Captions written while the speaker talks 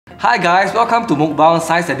Hi guys, welcome to Mukbang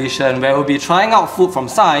Science Edition, where we'll be trying out food from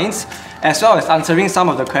science, as well as answering some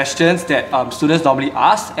of the questions that students normally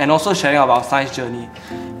ask, and also sharing about our science journey.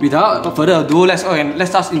 Without further ado, let's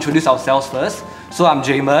us introduce ourselves first. So I'm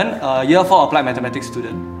Jaymond, a Year 4 Applied Mathematics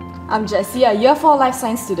student. I'm Jessie, a Year 4 Life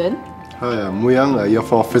Science student. Hi, I'm Mukbang, a Year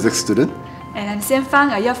 4 Physics student. And I'm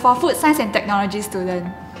Xianfang, a Year 4 Food Science and Technology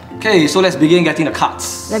student. Okay, so let's begin getting the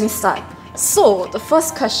cards. Let me start. So, the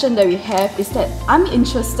first question that we have is that I'm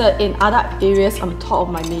interested in other areas on top of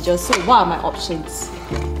my major, so what are my options?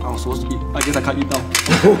 I was supposed to eat. I guess I can't eat now.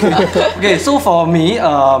 Okay, so for me,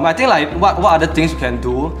 I think like what other things you can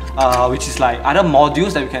do, which is like other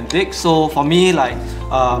modules that you can take. So for me, like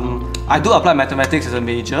I do apply mathematics as a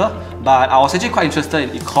major, but I was actually quite interested in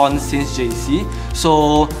econs since JC.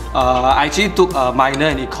 So I actually took a minor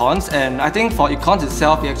in econs, and I think for econs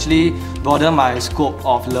itself, it actually broadened my scope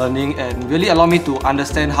of learning and really allowed me to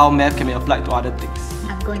understand how math can be applied to other things.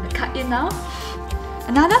 I'm going to cut in now.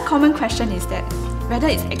 Another common question is that whether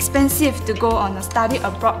it's expensive to go on a study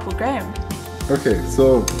abroad program. Okay,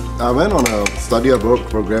 so I went on a study abroad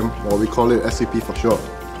program, or we call it SAP for short.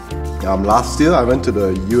 Last year I went to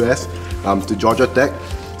the US, to Georgia Tech.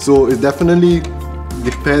 So it definitely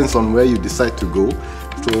depends on where you decide to go.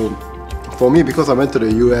 So for me, because I went to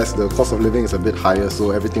the US, the cost of living is a bit higher,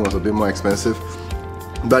 so everything was a bit more expensive.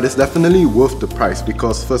 But it's definitely worth the price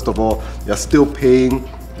because first of all, you're still paying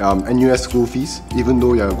NUS school fees, even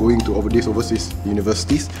though you're going to these overseas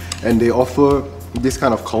universities, and they offer this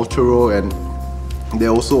kind of cultural, and they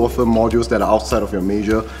also offer modules that are outside of your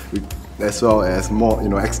major, as well as more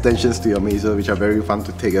extensions to your major, which are very fun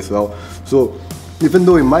to take as well. So even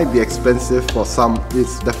though it might be expensive for some,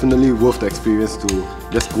 it's definitely worth the experience to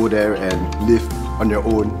just go there and live on your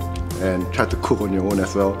own and try to cook on your own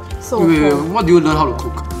as well. So Wait, what do you learn how to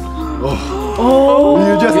cook?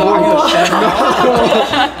 You just go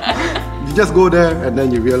you just go there and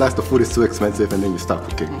then you realize the food is too expensive and then you start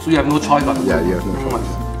cooking. So you have no choice but to Yeah, cook. you have no choice.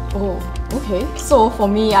 Oh, okay. So for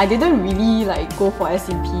me, I didn't really go for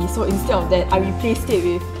SCP. So instead of that, I replaced it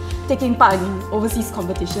with taking part in overseas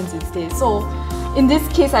competitions instead. So in this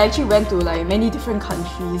case, I actually went to many different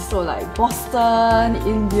countries. So Boston,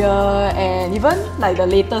 India, and even the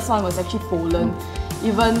latest one was actually Poland.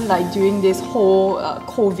 Even during this whole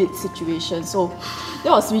COVID situation. So that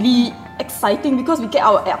was really exciting because we get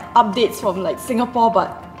our updates from Singapore,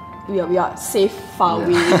 but we are safe far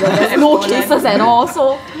away. There's no cases at all.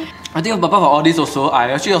 So I think apart from all this I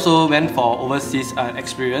actually also went for overseas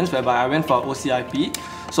experience, whereby I went for OCIP.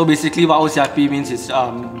 So basically what OCIP means is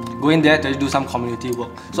going there to do some community work.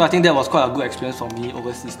 So I think that was quite a good experience for me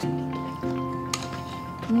overseas too.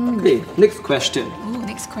 Okay, next question. Ooh,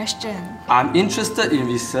 next question. I'm interested in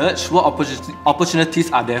research. What opportunities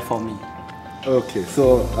are there for me? Okay,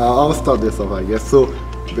 so I'll start this off, I guess. So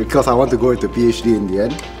because I want to go into PhD in the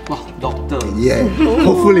end. Wow, doctor. Yeah,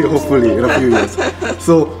 hopefully in a few years.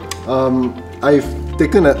 So I've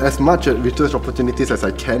taken as much research opportunities as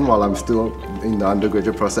I can while I'm still in the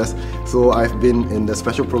undergraduate process. So I've been in the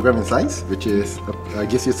special program in science, which is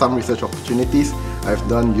gives you some research opportunities. I've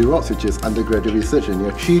done UROPS, which is undergraduate research in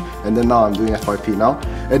year 3, and then now I'm doing FYP now.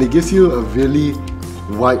 And it gives you a really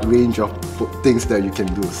wide range of things that you can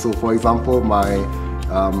do. So for example, my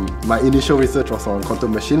initial research was on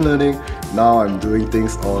quantum machine learning. Now I'm doing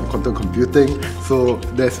things on quantum computing. So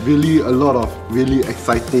there's really a lot of really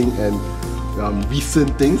exciting and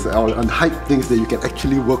recent things, or hype things that you can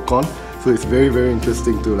actually work on. So it's very, very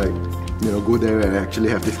interesting to go there and actually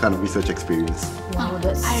have this kind of research experience. wow,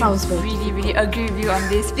 that sounds I really agree with you on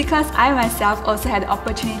this because I myself also had the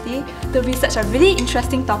opportunity to research a really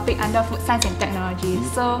interesting topic under food science and technology.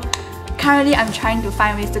 So currently I'm trying to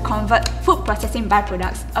find ways to convert food processing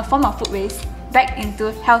byproducts, a form of food waste, back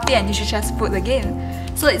into healthy and nutritious food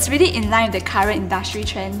again. So it's really in line with the current industry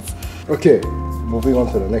trends. Okay, moving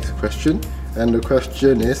on to the next question. And the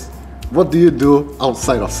question is, what do you do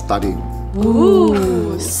outside of studying?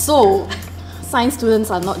 Ooh, so science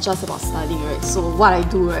students are not just about studying, right? So what I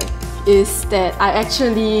do, right, is that I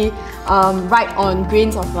actually write on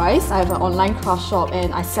grains of rice. I have an online craft shop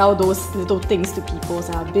and I sell those little things to people.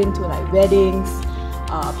 So I've been to weddings,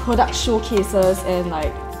 product showcases, and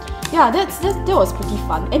yeah, that was pretty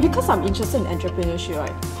fun. And because I'm interested in entrepreneurship,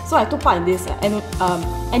 right, so I took part in this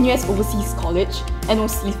NUS Overseas College,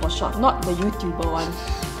 NOC for short, not the YouTuber one,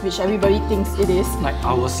 which everybody thinks it is. Like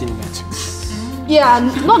our cinematics. Yeah,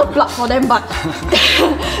 not a plug for them, but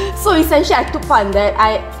so essentially I took part in that.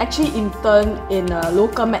 I actually interned in a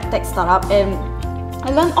local medtech startup and I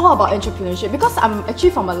learned all about entrepreneurship because I'm actually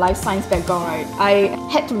from a life science background, right? I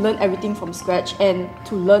had to learn everything from scratch and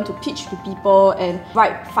to learn to pitch to people and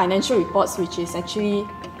write financial reports, which is actually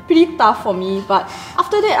pretty tough for me. But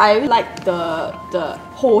after that, I liked the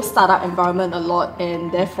whole startup environment a lot,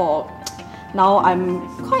 and therefore now I'm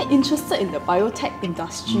quite interested in the biotech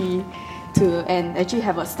industry and actually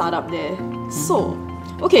have a startup there. So,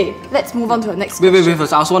 okay, let's move on to the next question. Wait,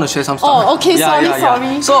 first, I also want to share some stuff. Oh, okay,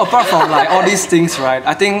 sorry. So apart from like all these things, right,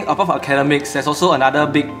 I think apart from academics, there's also another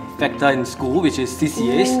big factor in school, which is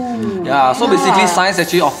CCAs. So basically science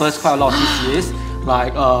actually offers quite a lot of CCAs.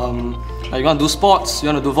 Like you want to do sports, you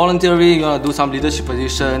want to do volunteering, you want to do some leadership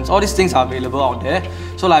positions, all these things are available out there.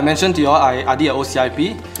 So like I mentioned to you all, I did an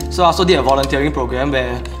OCIP. So I also did a volunteering program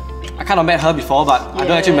where I kind of met her before, but I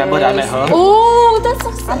don't actually remember that I met her. Oh, that's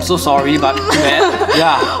so sad. I'm so sorry, but too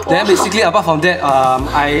bad. Then basically apart from that,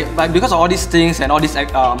 because of all these things and all these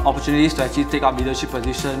opportunities to actually take up leadership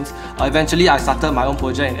positions, eventually I started my own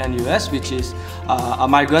project in NUS, which is a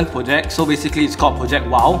migrant project. So basically it's called Project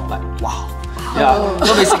WOW, like wow.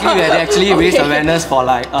 So basically we actually raised awareness for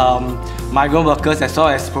like migrant workers, as well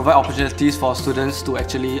as provide opportunities for students to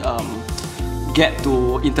actually get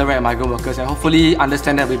to interact with migrant workers and hopefully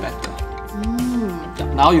understand them a bit better.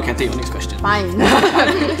 Now you can take your next question. Fine.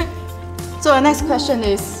 So the next question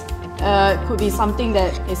is, could be something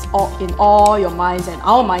that is in all your minds and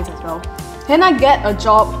our minds as well. Can I get a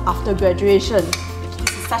job after graduation?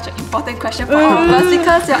 This is such an important question for all of us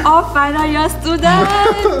because you're all final year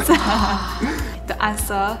students. The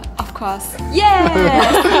answer, of course,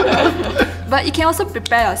 yes! But you can also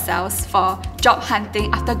prepare yourselves for job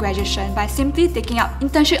hunting after graduation by simply taking up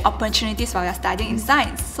internship opportunities while you're studying in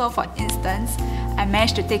science. So for instance, I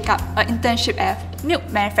managed to take up an internship at a milk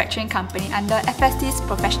manufacturing company under FST's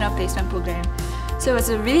professional placement program. So it was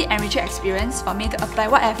a really enriching experience for me to apply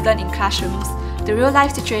what I've learned in classrooms to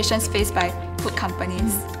real-life situations faced by food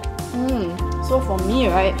companies. So for me,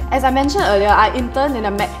 right, as I mentioned earlier, I interned in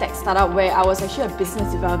a medtech startup where I was actually a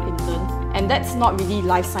business development intern, and that's not really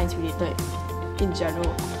life science related in general,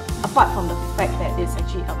 apart from the fact that it's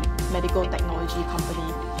actually a medical technology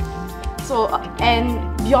company. So,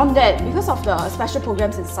 and beyond that, because of the special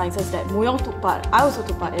programs in sciences that Moyong took part, I also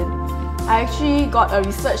took part in, I actually got a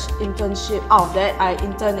research internship out of that. I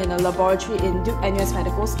interned in a laboratory in Duke NUS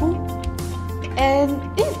Medical School. And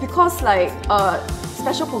it's because like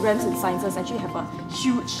special programs in sciences actually have a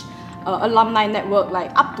huge alumni network,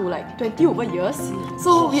 like up to like 20 over years.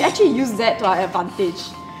 So we actually use that to our advantage.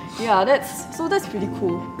 Yeah, that's pretty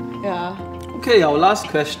cool. Yeah. Okay, our last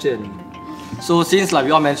question. So since like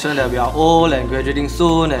we all mentioned that we are old and graduating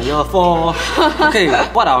soon and year 4, okay,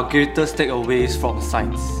 what are our greatest takeaways from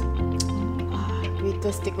science?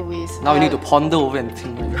 Greatest takeaways. Now we need to ponder over and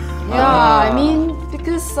think. Yeah, I mean,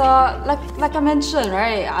 because like I mentioned,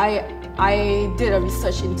 right, I did a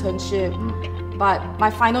research internship, but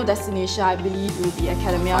my final destination, I believe, will be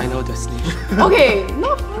academia. Final destination. Okay,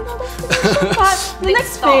 not final destination, but the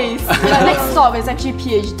next phase. The next stop is actually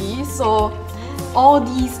PhD. So all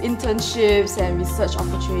these internships and research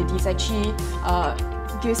opportunities actually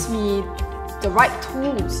gives me the right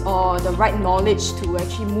tools or the right knowledge to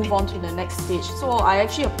actually move on to the next stage. So I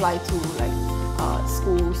actually applied to like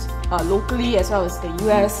schools locally as well as the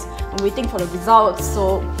US. I'm waiting for the results,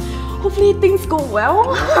 so hopefully things go well.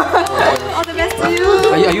 All the best to you.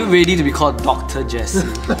 Are you ready to be called Dr. Jessie?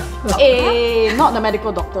 Not the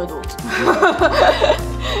medical doctor though.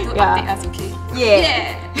 Don't update us, okay?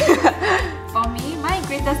 Yeah. For me, my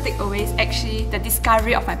greatest takeaway is actually the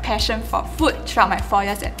discovery of my passion for food throughout my 4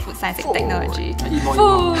 years at Food Science and Technology.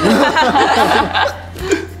 Food!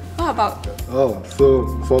 What about? Oh, so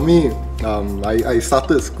for me, I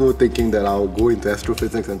started school thinking that I'll go into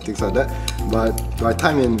astrophysics and things like that. But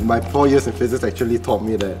my 4 years in physics actually taught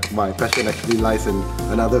me that my passion actually lies in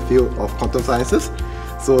another field of quantum sciences.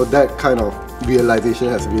 So that kind of realization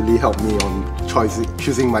has really helped me on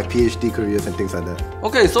choosing my PhD careers and things like that.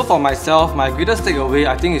 Okay, so for myself, my greatest takeaway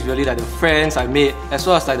I think is really like the friends I made, as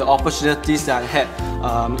well as like the opportunities that I had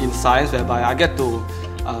in science, whereby I get to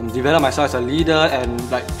develop myself as a leader and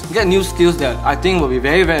like get new skills that I think will be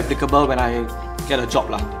very, very applicable when I get a job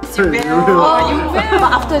lah. You will.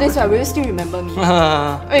 But after this, will you still remember me?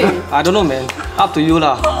 I don't know, man. Up to you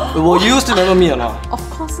lah. Will you still remember me or not? Of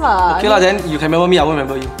course lah. Okay lah, then you can remember me, I won't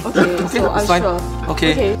remember you. Okay, so I'm fine. sure.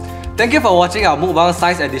 Okay. Thank you for watching our Mukbang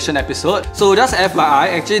Science Edition episode. So just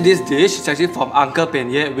FYI, actually this dish is actually from Uncle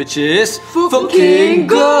Penyet, which is fucking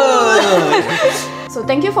good! So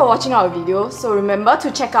thank you for watching our video. So remember to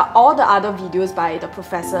check out all the other videos by the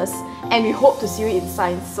professors, and we hope to see you in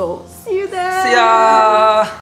science. So see you there! See ya!